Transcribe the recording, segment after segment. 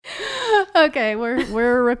Okay,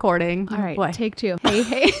 we're recording. All right, Boy. take two.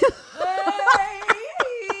 Hey.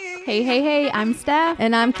 Hey, I'm Steph.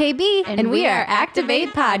 And I'm KB. And we are Activate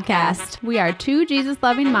Podcast. We are two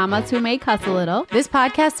Jesus-loving mamas who may cuss a little. This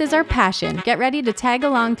podcast is our passion. Get ready to tag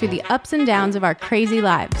along through the ups and downs of our crazy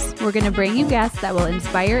lives. We're going to bring you guests that will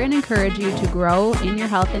inspire and encourage you to grow in your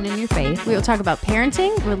health and in your faith. We will talk about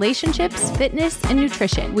parenting, relationships, fitness, and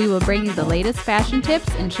nutrition. We will bring you the latest fashion tips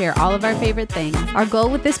and share all of our favorite things. Our goal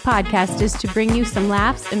with this podcast is to bring you some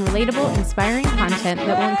laughs and relatable, inspiring content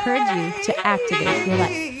that will encourage you to activate your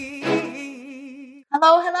life.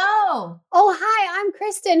 Hello. Oh, hi, I'm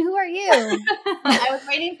Kristen. Who are you? I was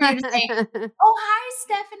waiting for you to say, oh, hi,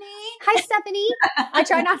 Stephanie. Hi, Stephanie. I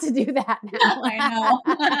try not to do that now. I know.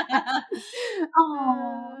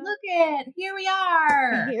 Oh, here we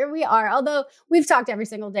are. Here we are. Although we've talked every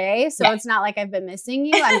single day, so It's not like I've been missing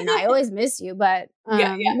you. I mean, I always miss you, but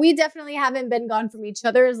we definitely haven't been gone from each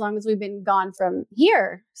other as long as we've been gone from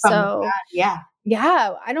here.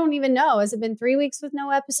 Yeah, I don't even know. Has it been 3 weeks with no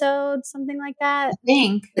episode? Something like that? I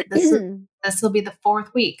think this will be the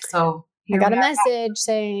fourth week. So I got a message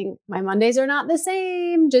saying my Mondays are not the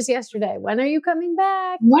same just yesterday. When are you coming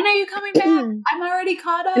back? I'm already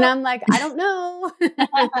caught up. And I'm like, I don't know.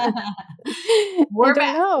 We're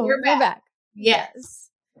back. We're back. Yes.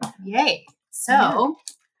 Yay. So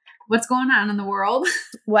what's going on in the world?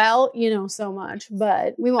 Well, so much,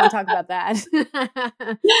 but we won't talk about that.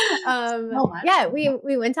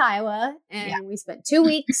 We went to Iowa and we spent 2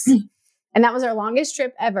 weeks and that was our longest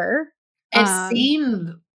trip ever. It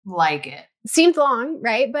seemed like it. Seemed long,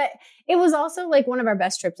 right? But it was also like one of our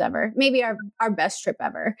best trips ever. Maybe our best trip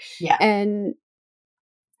ever. Yeah. And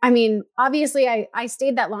I mean, obviously I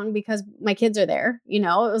stayed that long because my kids are there. It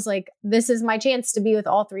was like, this is my chance to be with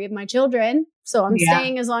all three of my children. So I'm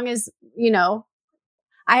staying as long as,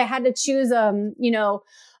 I had to choose,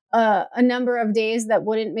 a number of days that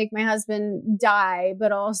wouldn't make my husband die,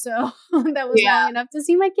 but also that was long enough to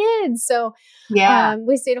see my kids. So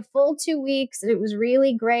we stayed a full 2 weeks and it was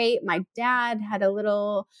really great. My dad had a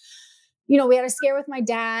little... we had a scare with my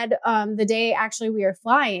dad the day actually we were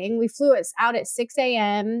flying. We flew out at 6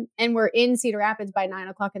 a.m. and we're in Cedar Rapids by 9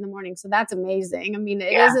 o'clock in the morning. So that's amazing. I mean,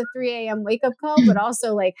 it is a 3 a.m. wake up call, but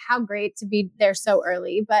also like how great to be there so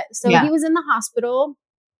early. But so he was in the hospital.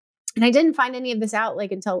 And I didn't find any of this out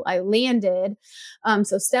until I landed.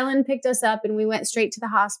 So Stellan picked us up and we went straight to the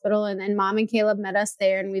hospital, and then Mom and Caleb met us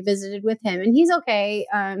there and we visited with him, and he's okay.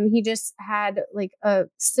 He just had like a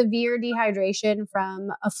severe dehydration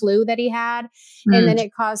from a flu that he had. And then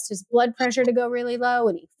it caused his blood pressure to go really low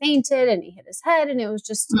and he fainted and he hit his head. And it was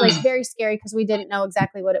just like very scary because we didn't know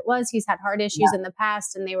exactly what it was. He's had heart issues in the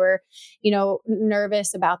past and they were,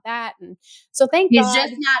 nervous about that. And so thank God. He's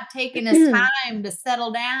just not taking his time to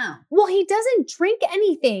settle down. Well, he doesn't drink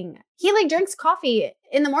anything. He drinks coffee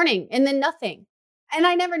in the morning and then nothing. And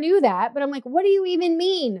I never knew that, but I'm like, what do you even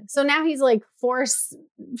mean? So now he's force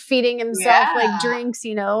feeding himself drinks,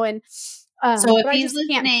 and so if he's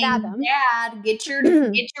listening, Dad, get your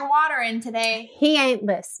water in today. He ain't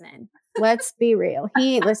listening. Let's be real.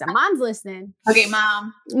 He ain't listening. Mom's listening. Okay,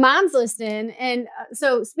 Mom. Mom's listening. And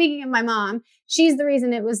so speaking of my mom, she's the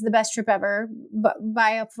reason it was the best trip ever, but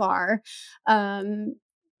by a far.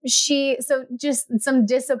 So just some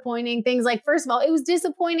disappointing things. First of all, it was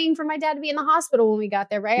disappointing for my dad to be in the hospital when we got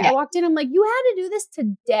there, right? I walked in, I'm like, you had to do this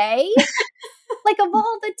today? Of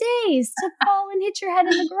all the days to fall and hit your head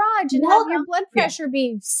in the garage and have your blood pressure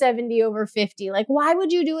be 70 over 50. Why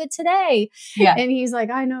would you do it today? Yeah. And he's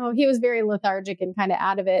like, I know. He was very lethargic and kind of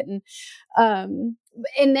out of it. And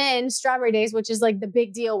then Strawberry Days, which is the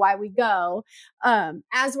big deal why we go.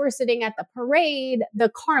 As we're sitting at the parade, the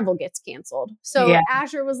carnival gets canceled. So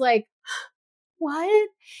Asher was like, what?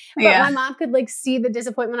 But my mom could see the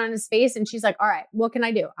disappointment on his face. And she's like, all right, what can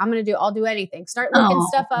I do? I'll do anything. Start looking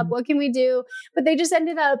stuff up. What can we do? But they just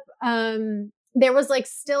ended up, there was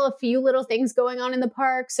still a few little things going on in the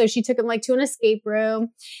park. So she took him to an escape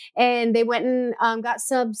room and they went and got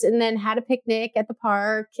subs and then had a picnic at the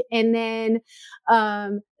park. And then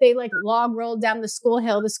they log rolled down the school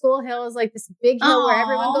hill. The school hill is this big hill where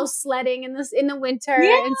everyone goes sledding in the winter.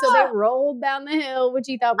 Yeah. And so they rolled down the hill, which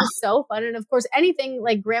he thought was so fun. And of course, anything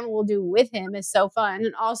grandma will do with him is so fun.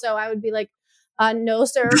 And also I would be no,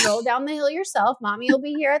 sir, roll down the hill yourself. Mommy will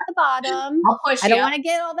be here at the bottom. I don't want to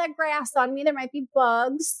get all that grass on me. There might be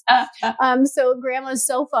bugs. So grandma's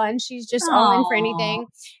so fun. She's just all in for anything.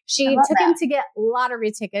 She took him to get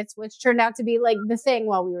lottery tickets, which turned out to be the thing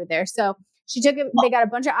while we were there. So she took him, they got a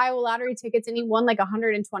bunch of Iowa lottery tickets and he won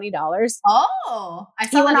 $120. Oh, I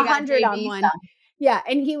saw he won 100 on one. Yeah.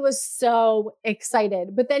 And he was so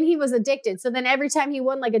excited, but then he was addicted. So then every time he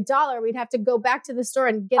won like $1, we'd have to go back to the store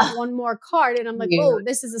and get one more card. And I'm like, oh,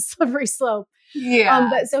 this is a slippery slope. Yeah.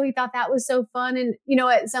 But so he thought that was so fun. And,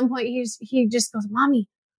 at some point he just goes, Mommy,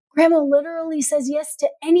 Grandma literally says yes to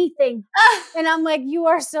anything. And I'm like, you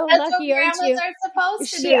are so lucky, aren't you? That's what grandmas are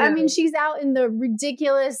supposed to do. I mean, she's out in the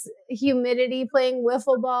ridiculous humidity playing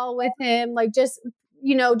wiffle ball with him, like just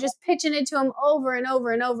pitching it to him over and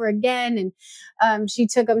over and over again. And she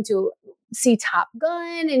took him to see Top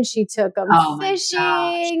Gun, and she took him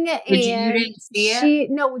fishing. And you didn't see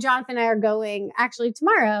it? No, Jonathan and I are going actually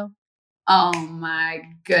tomorrow. Oh my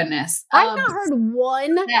goodness. I've not heard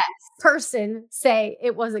one person say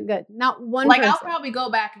it wasn't good. Not one person. I'll probably go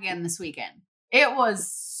back again this weekend. It was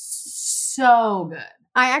so good.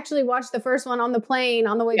 I actually watched the first one on the plane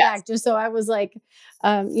on the way back, just so I was like,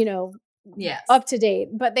 up to date.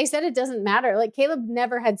 But they said it doesn't matter. Like Caleb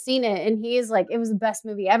never had seen it, and he is like, it was the best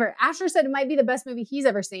movie ever. Asher said it might be the best movie he's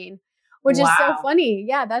ever seen, which is so funny.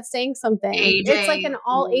 Yeah, that's saying something. AJ it's like an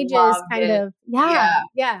all ages kind of.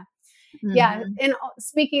 Yeah. Mm-hmm. Yeah. And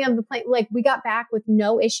speaking of the plane, like we got back with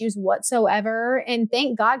no issues whatsoever. And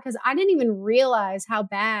thank God, because I didn't even realize how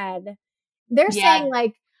bad they're saying.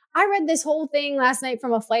 Like, I read this whole thing last night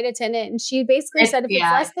from a flight attendant, and she basically said, if it's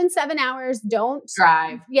less than 7 hours, don't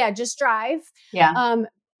drive. Yeah, just drive. Yeah.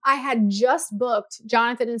 I had just booked,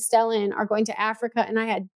 Jonathan and Stellan are going to Africa, and I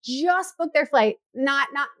had just booked their flight, not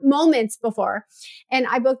moments before. And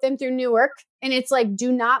I booked them through Newark. And it's like,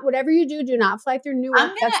 whatever you do not fly through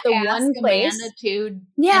Newark. That's the one place. Amanda too,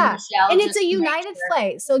 yeah. And it's a United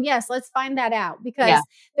flight. So yes, let's find that out, because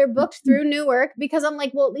they're booked through Newark, because I'm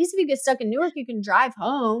like, well, at least if you get stuck in Newark, you can drive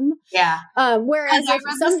home. Yeah. Whereas if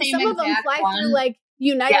some of them fly through like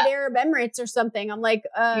United Arab Emirates or something, I'm like,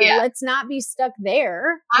 let's not be stuck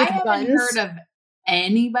there. I haven't heard of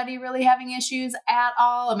anybody really having issues at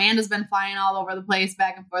all. Amanda's been flying all over the place,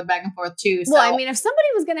 back and forth too. So. Well, I mean, if somebody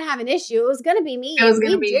was going to have an issue, it was going to be me. It was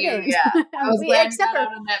going to be you. Yeah. I was glad you got out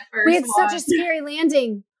on that first we had such a scary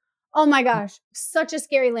landing. Oh my gosh. Such a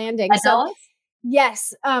scary landing. So,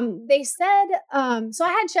 yes. They said, so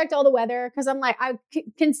I had checked all the weather, because I'm like, I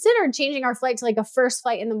considered changing our flight to like a first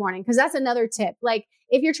flight in the morning. Cause that's another tip. Like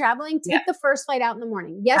if you're traveling, take the first flight out in the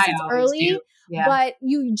morning. Yes, it's early, but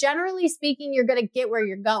you generally speaking, you're going to get where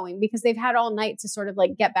you're going, because they've had all night to sort of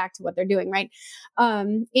like get back to what they're doing. Right.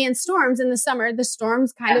 And storms in the summer, the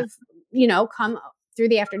storms kind of, come through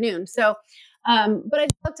the afternoon. So, but I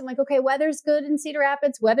looked, I'm like, okay, weather's good in Cedar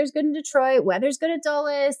Rapids, weather's good in Detroit, weather's good at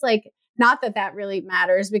Dulles. Like, not that really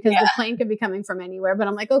matters, because the plane could be coming from anywhere, but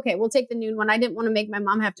I'm like, okay, we'll take the noon one. I didn't want to make my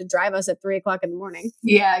mom have to drive us at 3:00 in the morning.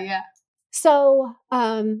 Yeah. Yeah. So,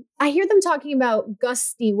 I hear them talking about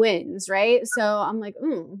gusty winds, right? So I'm like,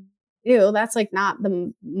 ew, that's like not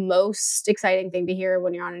the most exciting thing to hear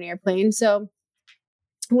when you're on an airplane. So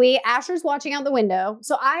Asher's watching out the window.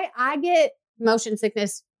 So I get motion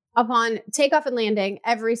sickness upon takeoff and landing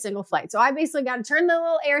every single flight. So I basically got to turn the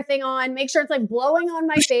little air thing on, make sure it's like blowing on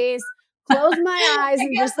my face, close my eyes,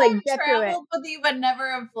 and just like get through it. With you, but never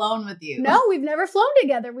have flown with you. No, we've never flown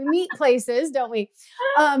together. We meet places, don't we?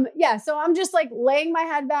 So I'm just like laying my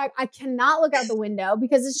head back. I cannot look out the window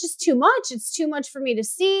because it's just too much. It's too much for me to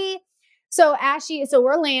see. So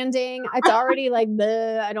we're landing. It's already like,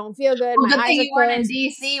 I don't feel good. Well, my eyes are you weren't in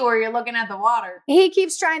DC where you're looking at the water. He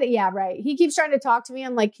keeps trying to, he keeps trying to talk to me.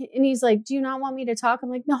 I'm like, and he's like, do you not want me to talk? I'm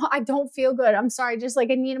like, no, I don't feel good. I'm sorry. Just like,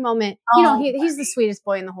 I need a moment. He's the sweetest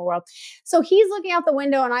boy in the whole world. So he's looking out the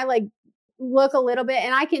window, and I like look a little bit,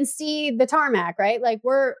 and I can see the tarmac, right? Like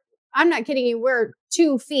I'm not kidding you. We're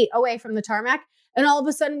 2 feet away from the tarmac. And all of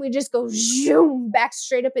a sudden we just go zoom back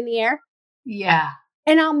straight up in the air. Yeah.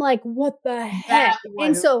 And I'm like, what the heck?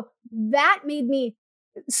 And so that made me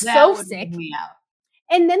so sick.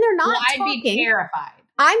 And then they're not talking. I'd be terrified.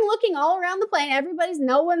 I'm looking all around the plane.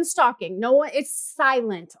 No one's talking. It's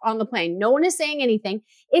silent on the plane. No one is saying anything.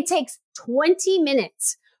 It takes 20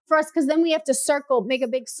 minutes for us, because then we have to make a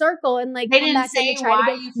big circle, and like they didn't say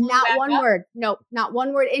why you flew not back one up? word. Nope, not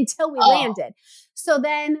one word until we landed. So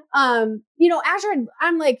then, Asher,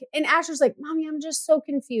 I'm like, and Asher's like, Mommy, I'm just so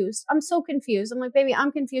confused. I'm so confused. I'm like, baby,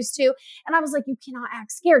 I'm confused too. And I was like, you cannot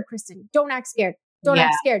act scared, Kristen. Don't act scared. Don't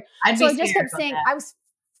act scared. I just kept saying, I was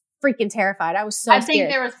freaking terrified. I was so scared. I think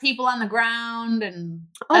there was people on the ground, and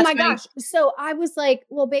oh my gosh. So I was like,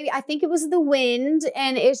 well, baby, I think it was the wind,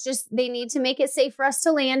 and it's just, they need to make it safe for us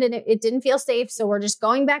to land, and it didn't feel safe. So we're just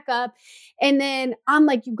going back up. And then I'm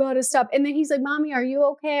like, you got to stop. And then he's like, Mommy, are you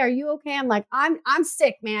okay? Are you okay? I'm like, I'm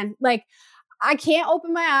sick, man. Like, I can't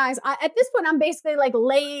open my eyes. At this point, I'm basically like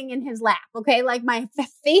laying in his lap. Okay. Like my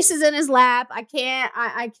face is in his lap. I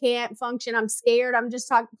can't function. I'm scared. I'm just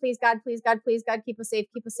talking, please God, please God, please God, keep us safe,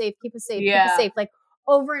 keep us safe, keep us safe, keep us safe. Like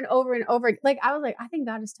over and over and over. Like, I was like, I think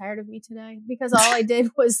God is tired of me today because all I did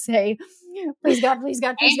was say, please God, please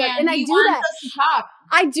God, please God. And I do that.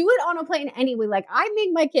 I do it on a plane anyway. Like I make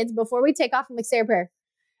my kids before we take off, I'm like, say a prayer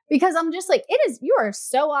because I'm just like, you are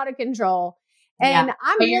so out of control. And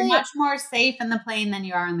you're much more safe in the plane than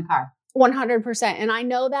you are in the car. 100%. And I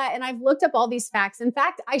know that. And I've looked up all these facts. In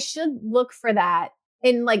fact, I should look for that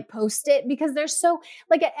and like post it because there's so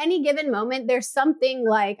like at any given moment, there's something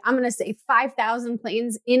like, I'm going to say 5,000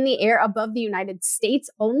 planes in the air above the United States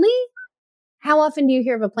only. How often do you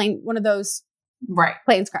hear of a plane, one of those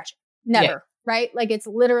planes crashing? Never. Yeah. Right? Like it's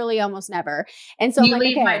literally almost never. And so you I'm like,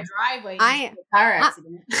 leave my driveway. I ain't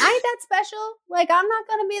that special. Like I'm not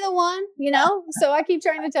going to be the one, you know? So I keep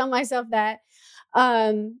trying to tell myself that.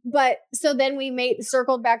 But so then we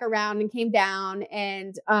circled back around and came down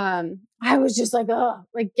and, I was just like, oh,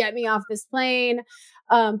 like get me off this plane.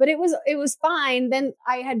 But it was fine. Then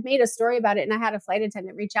I had made a story about it and I had a flight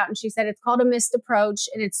attendant reach out and she said, it's called a missed approach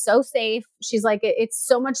and it's so safe. She's like, it's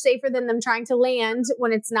so much safer than them trying to land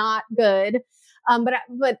when it's not good.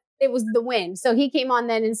 But it was the wind. So he came on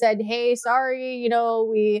then and said, hey, sorry, you know,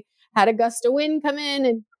 we had a gust of wind come in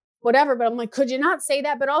and whatever. But I'm like, could you not say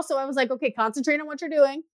that? But also I was like, okay, concentrate on what you're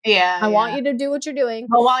doing. Yeah. I want you to do what you're doing.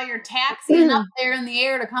 But while you're taxiing up there in the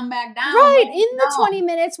air to come back down. Right. In the 20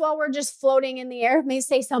 minutes while we're just floating in the air, may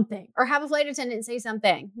say something or have a flight attendant say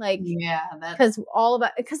something like, because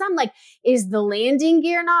I'm like, is the landing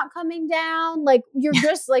gear not coming down? Like you're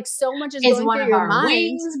just like so much is going through your mind.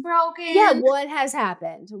 Wings broken? Yeah. What has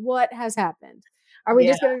happened? What has happened? Are we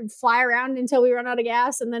just going to fly around until we run out of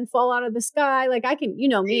gas and then fall out of the sky? Like I can, you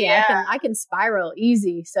know me, I can spiral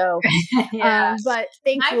easy. So, but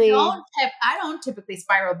thankfully I don't typically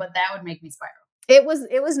spiral, but that would make me spiral. It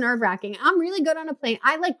was nerve wracking. I'm really good on a plane.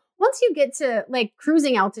 I like, once you get to like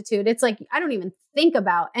cruising altitude, it's like, I don't even think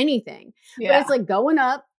about anything, but it's like going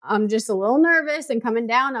up. I'm just a little nervous and coming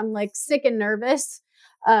down. I'm like sick and nervous.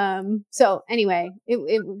 So anyway,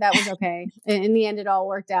 that was okay. In the end, it all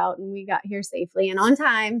worked out and we got here safely and on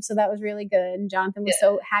time. So that was really good. And Jonathan was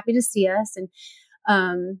so happy to see us.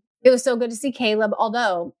 And, it was so good to see Caleb.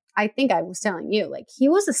 Although I think I was telling you, like he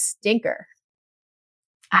was a stinker.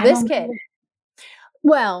 This kid.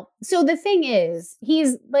 Well, so the thing is,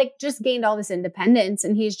 he's like just gained all this independence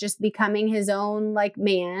and he's just becoming his own like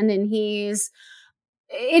man. And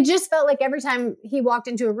it just felt like every time he walked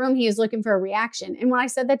into a room, he was looking for a reaction. And when I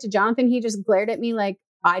said that to Jonathan, he just glared at me like,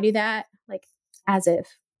 I do that, like as if.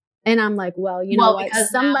 And I'm like, well, you know what?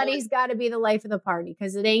 Somebody's got to be the life of the party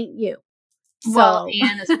because it ain't you. Well,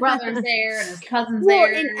 and his brother's there and his cousin's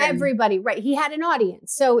there. And everybody, right. He had an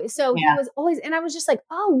audience. So he was always, and I was just like,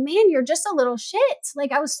 oh man, you're just a little shit.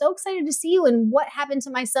 Like I was so excited to see you. And what happened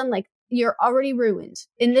to my son? Like you're already ruined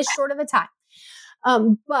in this short of a time.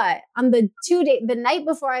 But on the night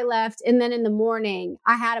before I left and then in the morning,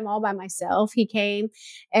 I had him all by myself. He came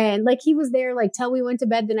and like, he was there like till we went to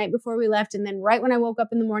bed the night before we left. And then right when I woke up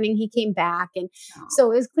in the morning, he came back. And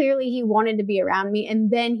so it was clearly he wanted to be around me.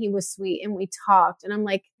 And then he was sweet and we talked and I'm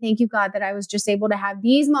like, thank you God that I was just able to have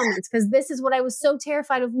these moments because this is what I was so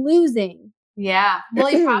terrified of losing. Yeah. Well,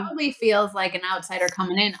 he probably feels like an outsider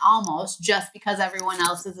coming in almost just because everyone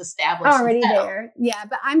else is established. Already there. Yeah.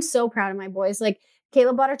 But I'm so proud of my boys. Like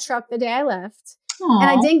Caleb bought a truck the day I left. Aww. And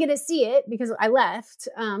I didn't get to see it because I left.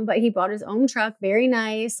 But he bought his own truck. Very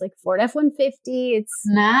nice. Like Ford F-150. It's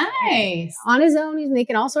nice. On his own. He's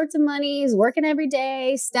making all sorts of money. He's working every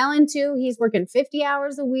day. Stellan too. He's working 50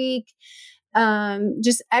 hours a week.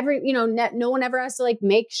 Just no one ever has to like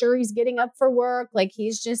make sure he's getting up for work. Like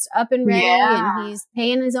he's just up and ready and he's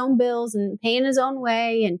paying his own bills and paying his own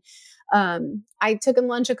way. And, I took him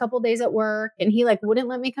lunch a couple days at work and he like wouldn't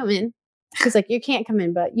let me come in. He's like, you can't come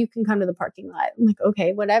in, but you can come to the parking lot. I'm like,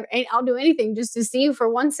 okay, whatever. And I'll do anything just to see you for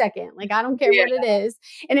 1 second. Like, I don't care what it is.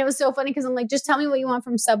 And it was so funny because I'm like, just tell me what you want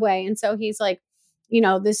from Subway. And so he's like,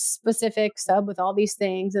 this specific sub with all these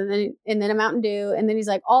things and then a Mountain Dew. And then he's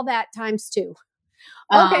like, all that times 2.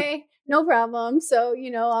 Okay, no problem. So,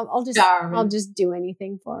 I'll just do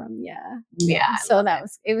anything for him. Yeah. Yeah. So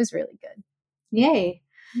it was really good. Yay.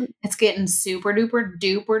 It's getting super duper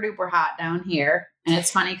duper duper hot down here. And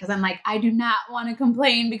it's funny because I'm like, I do not want to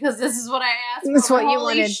complain because this is what I asked for. That's what you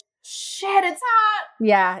wanted. shit, it's hot.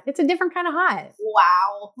 Yeah. It's a different kind of hot.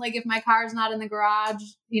 Wow. Like if my car's not in the garage,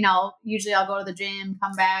 usually I'll go to the gym,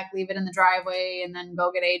 come back, leave it in the driveway, and then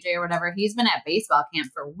go get AJ or whatever. He's been at baseball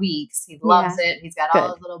camp for weeks. He loves it. He's got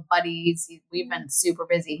all his little buddies. We've been super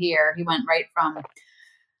busy here. He went right from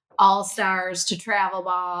All-Stars to travel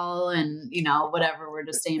ball and, whatever. We're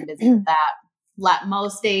just staying busy with that.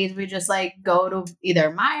 Most days we just like go to either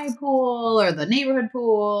my pool or the neighborhood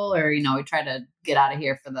pool, or, we try to get out of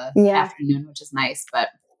here for the afternoon, which is nice. But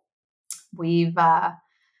we've,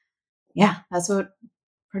 that's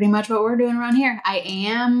pretty much what we're doing around here. I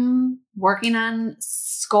am working on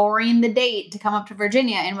scoring the date to come up to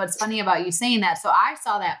Virginia. And what's funny about you saying that, so I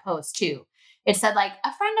saw that post too. It said like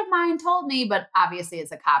a friend of mine told me, but obviously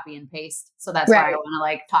it's a copy and paste. So that's why I want to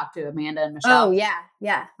like talk to Amanda and Michelle. Oh yeah.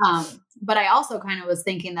 Yeah. But I also kind of was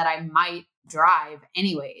thinking that I might drive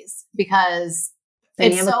anyways, because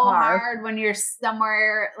then it's so hard when you're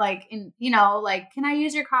somewhere like like, can I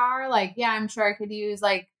use your car? Like, yeah, I'm sure I could use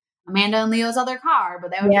like Amanda and Leo's other car,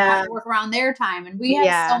 but they would have to work around their time. And we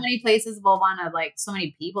have so many places we'll want to like so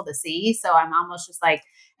many people to see. So I'm almost just like,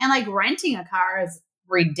 and like renting a car is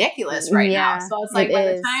ridiculous right now. So it's like by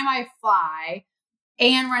the time I fly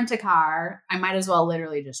and rent a car, I might as well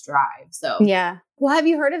literally just drive. So yeah. Well, have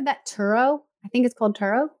you heard of that Turo? I think it's called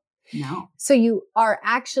Turo. No. So you are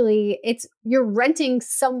actually, you're renting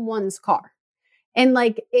someone's car. And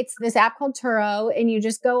like, it's this app called Turo, and you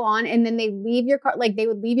just go on, and then they leave your car, like they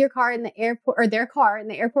would leave your car in the airport, or their car in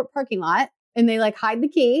the airport parking lot, and they like hide the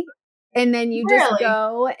key. And then you just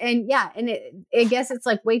go and I guess it's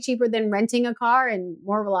like way cheaper than renting a car and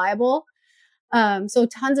more reliable. So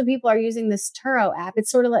tons of people are using this Turo app.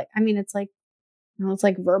 It's sort of like, it's like, it's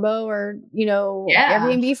like Vrbo or,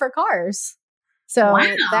 Airbnb for cars. So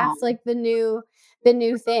that's like the new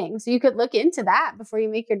thing. So you could look into that before you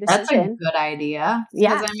make your decision. That's a good idea.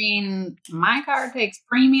 Yeah. Because my car takes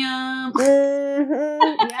premium.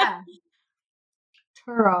 Yeah.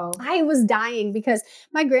 Turo. I was dying because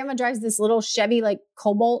my grandma drives this little Chevy like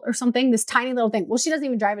Cobalt or something, this tiny little thing. Well, she doesn't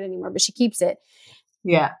even drive it anymore, but she keeps it.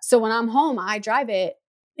 Yeah. So when I'm home, I drive it,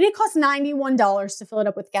 and it costs $91 to fill it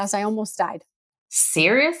up with gas. I almost died.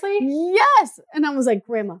 Seriously? Yes. And I was like,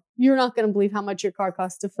 Grandma, you're not going to believe how much your car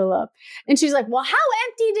costs to fill up. And she's like, well, how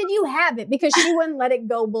empty did you have it? Because she wouldn't let it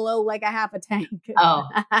go below like a half a tank. Oh.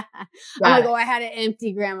 I'm like, I had it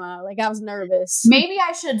empty, Grandma. Like I was nervous. Maybe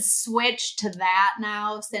I should switch to that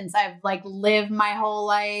now, since I've like lived my whole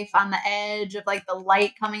life on the edge of like the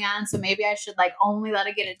light coming on. So maybe I should like only let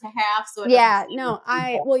it get it to half. So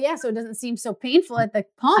so it doesn't seem so painful at the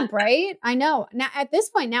pump, right? I know. Now at this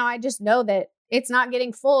point now, I just know that it's not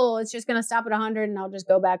getting full. It's just going to stop at 100, and I'll just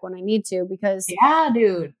go back when I need to, because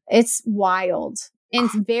dude, it's wild. And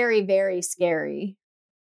it's very, very scary.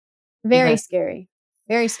 Very scary.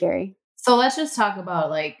 Very scary. So let's just talk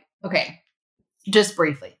about just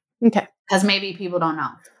briefly. Okay. Because maybe people don't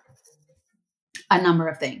know a number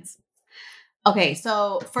of things. Okay.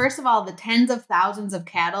 So first of all, the tens of thousands of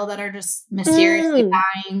cattle that are just mysteriously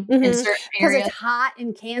dying in certain areas. Because it's hot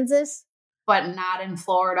in Kansas. But not in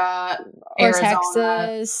Florida, or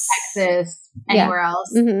Arizona, Texas, anywhere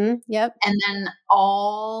else. Mm-hmm. Yep. And then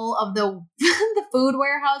all of the food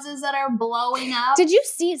warehouses that are blowing up. Did you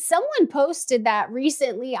see someone posted that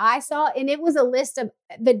recently? I saw, and it was a list of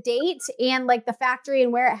the date and like the factory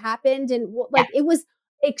and where it happened. And it was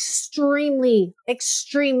extremely,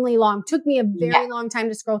 extremely long. Took me a very long time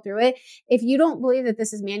to scroll through it. If you don't believe that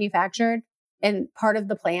this is manufactured and part of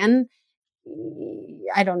the plan,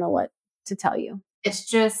 I don't know what to tell you.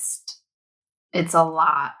 It's a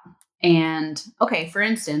lot. And okay, for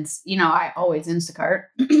instance, I always Instacart.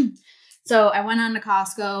 So I went on to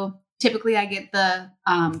Costco. Typically I get the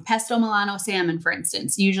pesto Milano salmon, for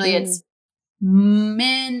instance. Usually it's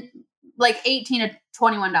like $18 to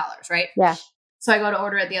 $21, right? Yeah. So I go to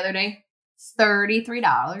order it the other day,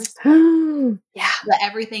 $33. Yeah. The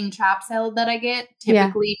everything chop salad that I get,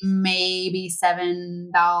 typically maybe $7.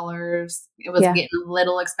 It was getting a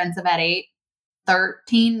little expensive at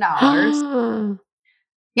 $13.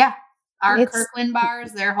 Yeah. Our Kirkland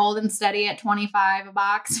bars, they're holding steady at $25 a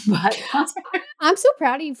box. But I'm so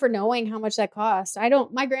proud of you for knowing how much that cost.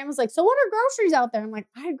 My grandma's like, so what are groceries out there? I'm like,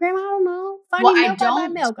 Grandma, I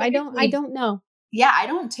don't know. I don't know. Yeah, I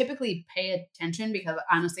don't typically pay attention because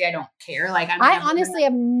honestly, I don't care. Like, I honestly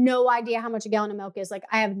have no idea how much a gallon of milk is. Like,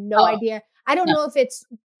 I have no idea. I don't know if it's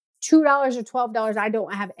 $2 or $12. I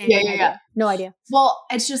don't have any idea. Yeah. No idea. Well,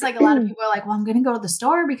 it's just like a lot of people are like, well, I'm going to go to the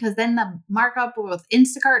store because then the markup with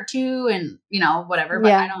Instacart too, and whatever.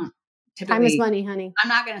 But I don't typically. Time is money, honey. I'm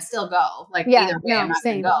not going to still go. Like, either way, I'm not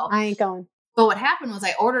going to go. I ain't going. But what happened was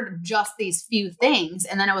I ordered just these few things,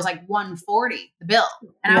 and then it was like $140 the bill,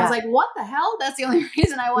 and I was like, "What the hell?" That's the only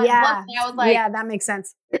reason I went. Yeah, and I was like, "Yeah, that makes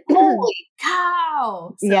sense." Holy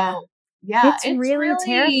cow! So, yeah, it's really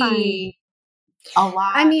terrifying. A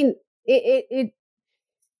lot. I mean, it's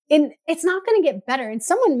not going to get better. And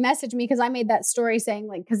someone messaged me because I made that story saying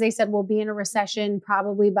like, because they said we'll be in a recession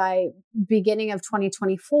probably by beginning of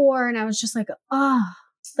 2024, and I was just like,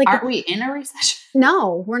 like, aren't we in a recession?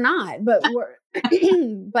 No, we're not, but we're,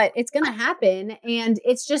 but it's going to happen. And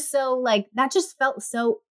it's just so like, that just felt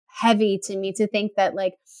so heavy to me to think that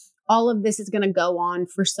like all of this is going to go on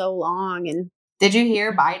for so long. And did you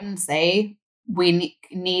hear Biden say we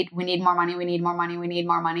need more money? We need more money. We need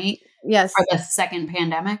more money. Yes. For the second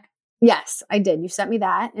pandemic. Yes, I did. You sent me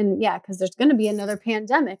that. And yeah, because there's going to be another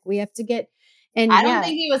pandemic. We have to get, and I don't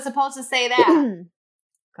think he was supposed to say that.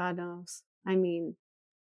 God knows. I mean,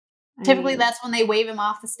 typically that's when they wave him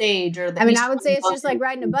off the stage or I would say it's just like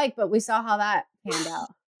riding a bike, but we saw how that panned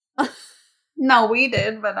out. No, we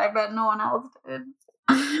did, but I bet no one else did.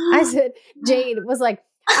 I said, Jade was like,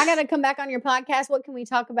 I got to come back on your podcast. What can we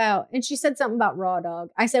talk about? And she said something about Raw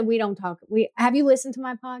Dog. I said, we don't talk. Have you listened to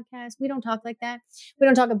my podcast? We don't talk like that. We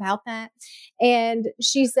don't talk about that. And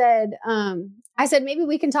she said, I said, maybe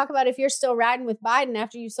we can talk about if you're still riding with Biden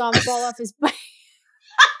after you saw him fall off his bike.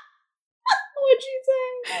 What'd you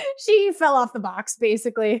say? She fell off the box,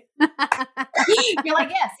 basically. You're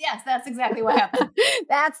like, yes, that's exactly what happened.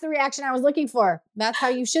 That's the reaction I was looking for. That's how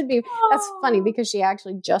you should be. That's funny because she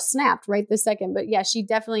actually just snapped right this second. But yeah, she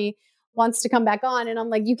definitely wants to come back on. And I'm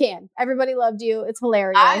like, you can. Everybody loved you. It's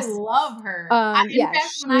hilarious. I love her. Yeah,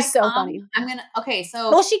 she's so funny.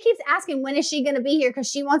 Well, she keeps asking, when is she going to be here? Because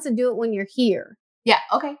she wants to do it when you're here. Yeah,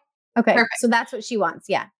 okay. Okay, perfect. So that's what she wants,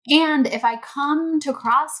 yeah. And if I come to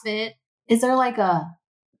CrossFit, is there like a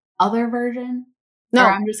other version? No.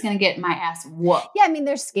 Or I'm just going to get my ass whooped? Yeah, I mean,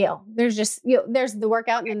 there's scale. There's just, there's the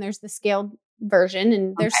workout and then there's the scaled version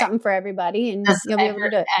and there's something for everybody and you'll be able to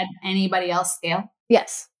do it. Anybody else scale?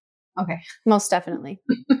 Yes. Okay. Most definitely.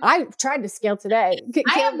 I tried to scale today.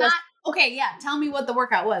 I am not. Okay, yeah. Tell me what the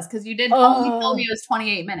workout was because you did only tell me it was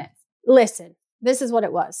 28 minutes. Listen, this is what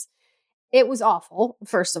it was. It was awful,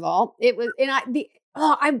 first of all. It was, and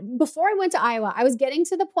before I went to Iowa, I was getting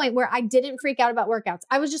to the point where I didn't freak out about workouts.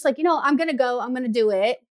 I was just like, I'm going to go, I'm going to do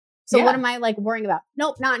it. So what am I like worrying about?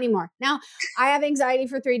 Nope, not anymore. Now I have anxiety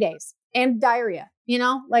for 3 days and diarrhea,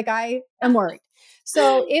 like I am worried.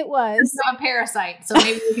 So it was a parasite. So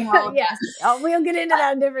maybe we can roll yes. We'll get into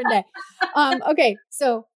that a different day. Okay.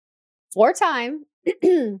 So 4 time,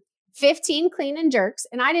 15 clean and jerks.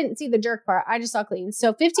 And I didn't see the jerk part. I just saw clean.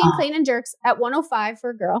 So 15 clean and jerks at 105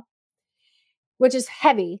 for a girl, which is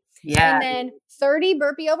heavy. Yeah. And then 30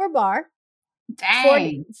 burpee over bar.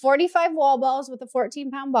 Dang. 45 wall balls with a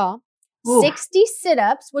 14-pound ball. Ooh. 60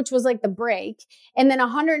 sit-ups, which was like the break. And then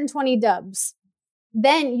 120 dubs.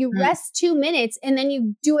 Then you rest 2 minutes and then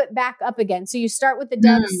you do it back up again. So you start with the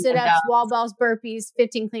dubs, sit-ups, wall balls, burpees,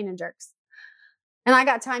 15 clean and jerks. And I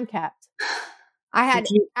got time capped. I had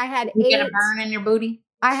you 8. Get a burn in your booty?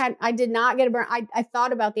 I did not get a burn. I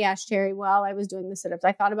thought about the ash cherry while I was doing the sit-ups.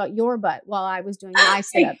 I thought about your butt while I was doing my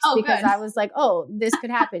sit-ups because good. I was like, this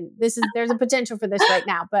could happen. There's a potential for this right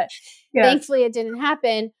now. But thankfully it didn't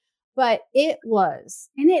happen. But it was,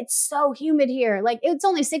 and it's so humid here. Like it's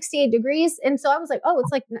only 68 degrees. And so I was like,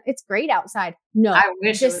 it's great outside. No, I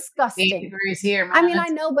wish disgusting. It was 8 degrees here. I mean, I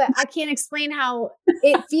know, but I can't explain how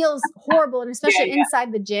it feels horrible. And especially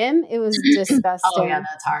inside the gym, it was disgusting. Oh yeah,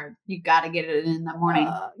 that's hard. You got to get it in the morning.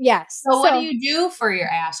 Yes. So what do you do for your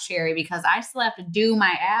ass cherry? Because I still have to do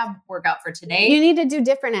my ab workout for today. You need to do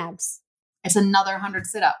different abs. It's another 100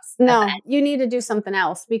 sit-ups. No, you need to do something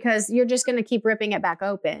else because you're just going to keep ripping it back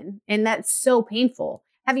open. And that's so painful.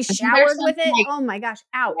 Have you showered with it? Oh my gosh.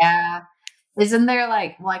 Ouch. Yeah. Isn't there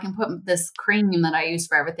I can put this cream that I use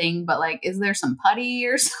for everything, but is there some putty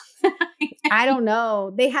or something? I don't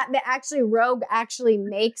know. Rogue actually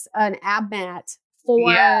makes an ab mat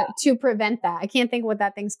to prevent that. I can't think of what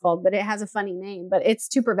that thing's called, but it has a funny name, but it's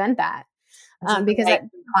to prevent that. Because that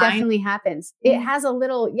definitely happens. It has a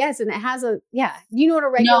little, and it has you know what a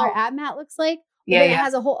regular ab mat looks like? Yeah. Then it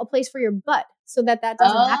has a place for your butt so that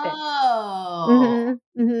doesn't happen. Oh.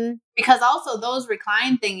 Mm-hmm. Because also those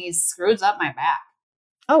recline thingies screws up my back.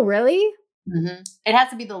 Oh, really? Mm-hmm. It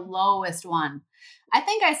has to be the lowest one. I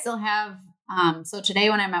think I still have, so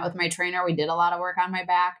today when I met with my trainer, we did a lot of work on my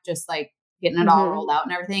back, just getting it all rolled out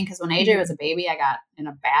and everything. Because when AJ was a baby, I got in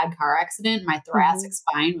a bad car accident. My thoracic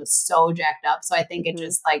spine was so jacked up. So I think it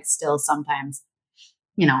just still sometimes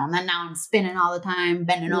and then now I'm spinning all the time,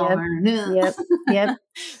 bending over. Yep.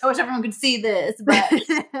 I wish everyone could see this, but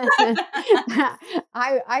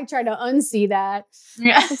I try to unsee that.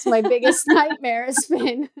 Yeah. It's my biggest nightmare, is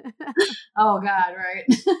spin. Oh God,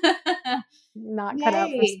 right. Not cut out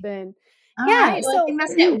for spin. All right. Well, I think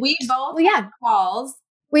that's it. We both have calls.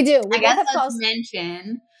 We do. I guess let's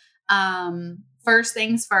mention, first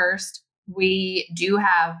things first, we do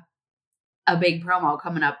have a big promo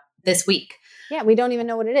coming up this week. Yeah, we don't even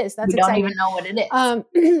know what it is. That's exciting. We don't even know what it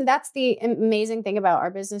is. That's the amazing thing about our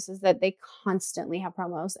business, is that they constantly have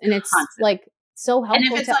promos, and it's like so helpful.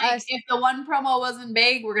 And if it's to us. If the one promo wasn't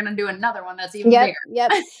big, we're gonna do another one that's even bigger.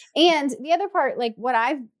 Yep. And the other part, like what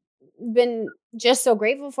I've been just so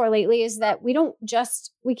grateful for lately, is that we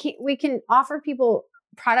can offer people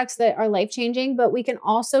products that are life-changing, but we can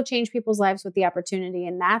also change people's lives with the opportunity.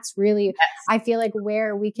 And that's really, I feel like,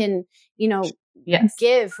 where we can,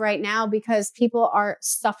 give right now, because people are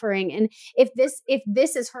suffering. And if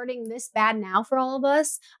this is hurting this bad now for all of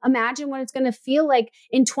us, imagine what it's going to feel like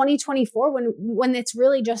in 2024 when it's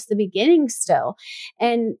really just the beginning still.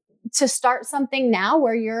 And to start something now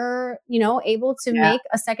where you're, able to make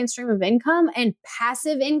a second stream of income, and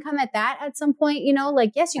passive income at some point,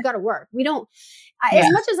 yes, you got to work. We don't,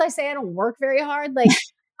 as much as I say I don't work very hard, like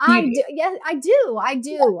I do. Yes, I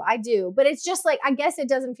do. But it's just like, I guess it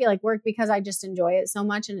doesn't feel like work because I just enjoy it so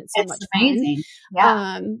much, and it's so much amazing.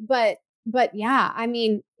 Fun. Yeah. But yeah, I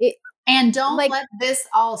mean, and don't let this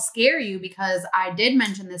all scare you, because I did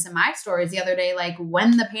mention this in my stories the other day. Like,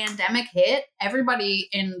 when the pandemic hit, everybody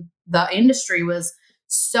in the industry was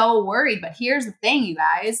so worried. But here's the thing, you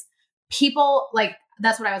guys, people, like,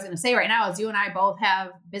 that's what I was going to say right now, is you and I both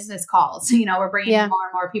have business calls. We're bringing more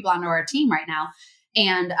and more people onto our team right now.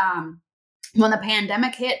 And when the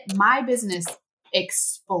pandemic hit, my business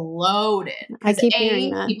exploded. I keep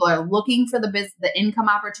hearing that. People are looking for the income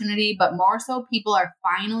opportunity, but more so, people are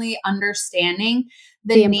finally understanding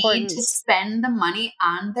the need to spend the money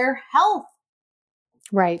on their health.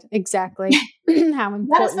 Right. Exactly. How important. You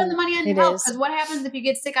gotta spend the money on your health, because what happens if you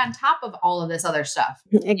get sick on top of all of this other stuff?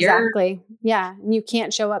 Exactly. And you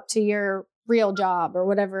can't show up to your real job or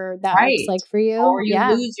whatever that looks like for you. Or you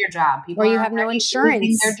lose your job. People, or you have no insurance.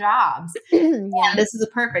 Losing their jobs. Yeah, this is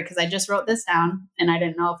perfect, because I just wrote this down and I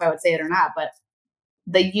didn't know if I would say it or not, but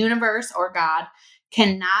the universe or God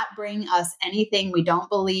cannot bring us anything we don't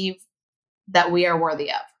believe that we are worthy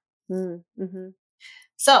of. Mm-hmm.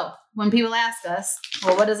 So when people ask us,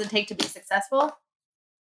 well, what does it take to be successful?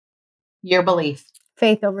 Your belief.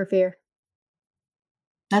 Faith over fear.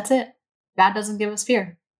 That's it. God doesn't give us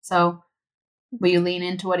fear. So will you lean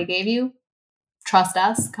into what he gave you? Trust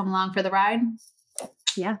us. Come along for the ride.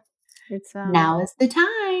 Yeah. It's now is the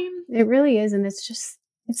time. It really is. And it's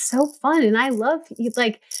so fun. And I love,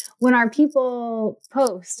 like, when our people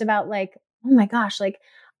post about, like, oh my gosh, like,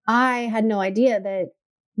 I had no idea that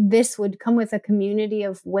this would come with a community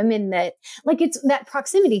of women that, like, it's that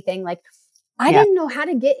proximity thing. Like, I didn't know how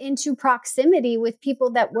to get into proximity with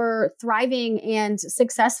people that were thriving and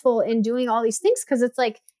successful in doing all these things. Cause it's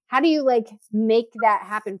like, how do you, like, make that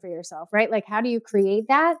happen for yourself? Right? Like, how do you create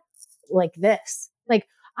that? Like this, like,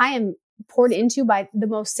 I am poured into by the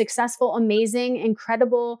most successful, amazing,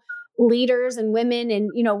 incredible leaders and women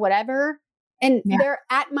and, whatever. And they're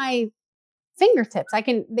at my fingertips.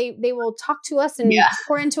 They will talk to us and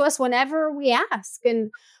pour into us whenever we ask,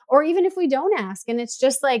 or even if we don't ask. And it's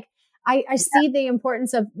just like, I see the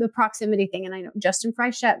importance of the proximity thing. And I know Justin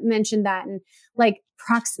Freischett mentioned that, and like,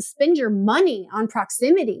 spend your money on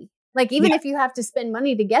proximity. Like, even if you have to spend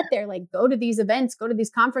money to get there, like, go to these events, go to these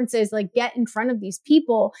conferences, like, get in front of these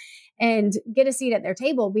people and get a seat at their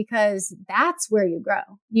table, because that's where you grow,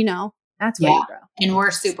 that's where you grow. And we're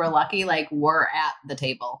super lucky. Like, we're at the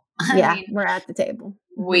table. We're at the table.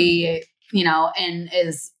 We, and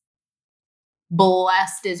as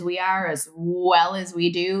blessed as we are, as well as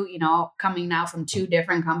we do, coming now from two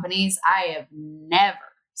different companies, I have never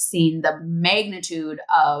seen the magnitude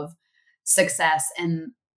of success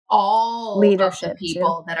and all leadership of the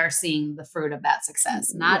people that are seeing the fruit of that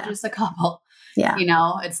success, not just a couple.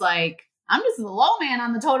 It's like, I'm just the low man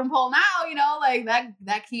on the totem pole now, like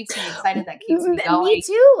that keeps me excited. That keeps me going. Me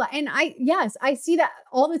too. And I see that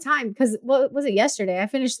all the time, because what was it yesterday? I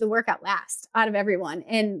finished the workout last out of everyone.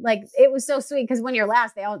 And like, it was so sweet, because when you're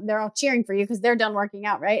last, they're all cheering for you because they're done working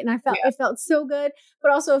out. Right. And it felt so good,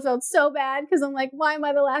 but also it felt so bad, because I'm like, why am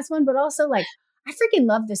I the last one? But also, like, I freaking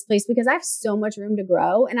love this place because I have so much room to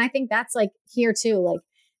grow. And I think that's like here too. Like,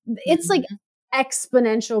 it's like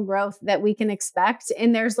exponential growth that we can expect.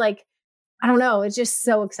 And there's like, I don't know, it's just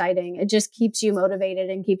so exciting. It just keeps you motivated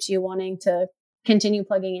and keeps you wanting to continue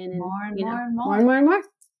plugging in and more and more.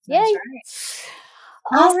 Yay. Right.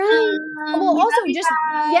 All right. Well, also just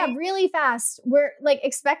really fast. We're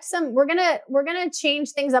gonna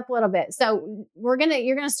change things up a little bit. So you're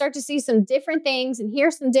gonna start to see some different things and hear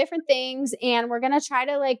some different things, and we're gonna try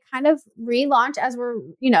to kind of relaunch as we're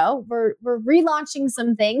relaunching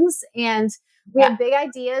some things, and we have big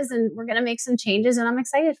ideas, and we're gonna make some changes, and I'm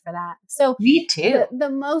excited for that. So me too. The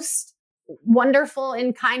most wonderful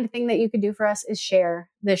and kind thing that you could do for us is share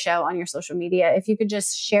the show on your social media. If you could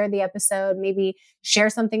just share the episode, maybe share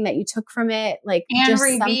something that you took from it, and just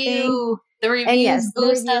review. Something. The reviews, and yes, the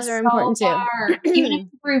reviews are important too. Even if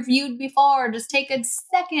you've reviewed before, just take a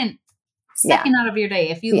second out of your day.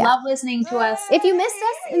 If you love listening to us, if you missed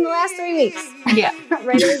us in the last 3 weeks,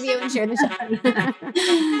 write a review and share the show.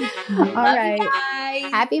 All right. Bye.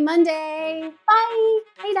 Happy Monday. Bye.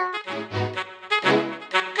 Later.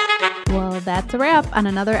 Well, that's a wrap on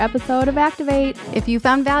another episode of Activate. If you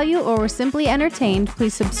found value or were simply entertained,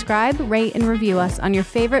 please subscribe, rate, and review us on your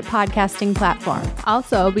favorite podcasting platform.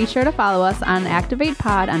 Also, be sure to follow us on Activate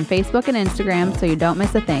Pod on Facebook and Instagram so you don't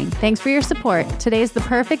miss a thing. Thanks for your support. Today is the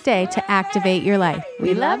perfect day to activate your life.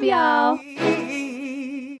 We love y'all.